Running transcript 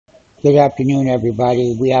Good afternoon,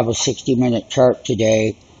 everybody. We have a 60-minute chart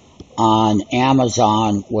today on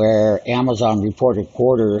Amazon, where Amazon reported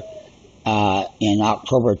quarter in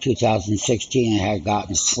October 2016 had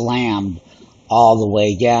gotten slammed all the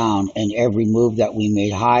way down, and every move that we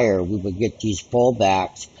made higher, we would get these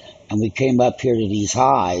pullbacks, and we came up here to these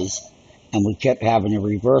highs, and we kept having a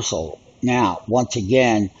reversal. Now, once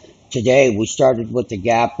again, today we started with the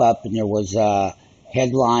gap up, and there was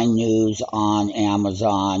headline news on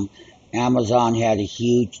Amazon. Amazon had a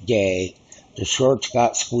huge day. The shorts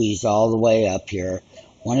got squeezed all the way up here.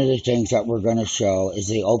 One of the things that we're going to show is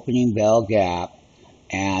the opening bell gap,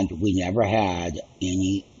 and we never had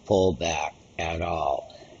any pullback at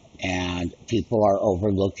all. And people are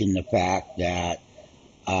overlooking the fact that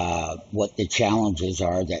what the challenges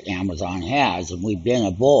are that Amazon has. And we've been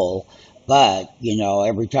a bull, but,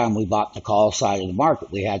 every time we bought the call side of the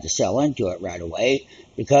market, we had to sell into it right away,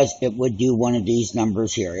 because it would do one of these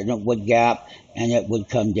numbers here, and it would gap, and it would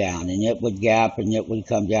come down, and it would gap, and it would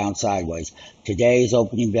come down sideways. Today's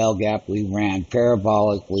opening bell gap, we ran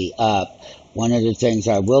parabolically up. One of the things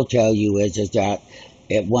I will tell you is that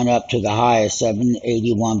it went up to the high of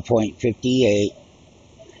 781.58.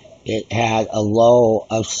 It had a low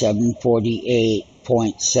of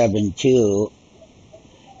 748.72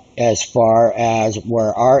 as far as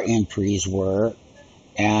where our entries were.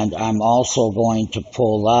 And I'm also going to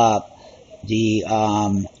pull up the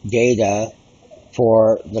data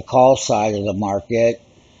for the call side of the market,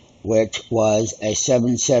 which was a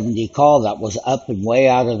 770 call that was up and way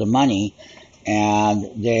out of the money.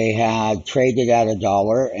 And they had traded at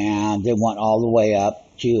 $1, and they went all the way up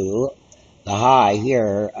to the high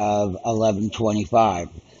here of 1125.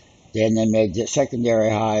 Then they made the secondary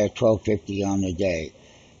high of 1250 on the day.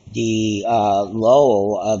 The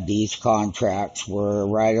low of these contracts were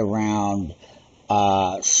right around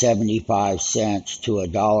 75 cents to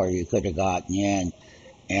 $1 you could have gotten in.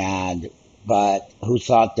 But who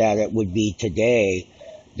thought that it would be today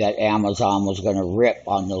that Amazon was going to rip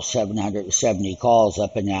on those 770 calls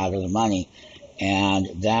up and out of the money?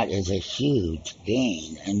 And that is a huge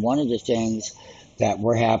gain. And one of the things that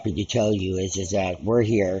we're happy to tell you is that we're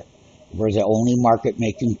here. We're the only market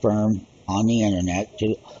making firm on the internet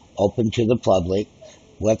to open to the public,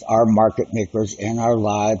 with our market makers in our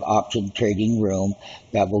live option trading room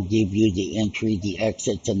that will give you the entry, the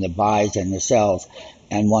exits, and the buys and the sells.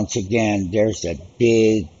 And once again, there's a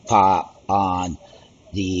big pop on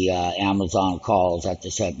the Amazon calls at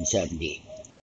the 770.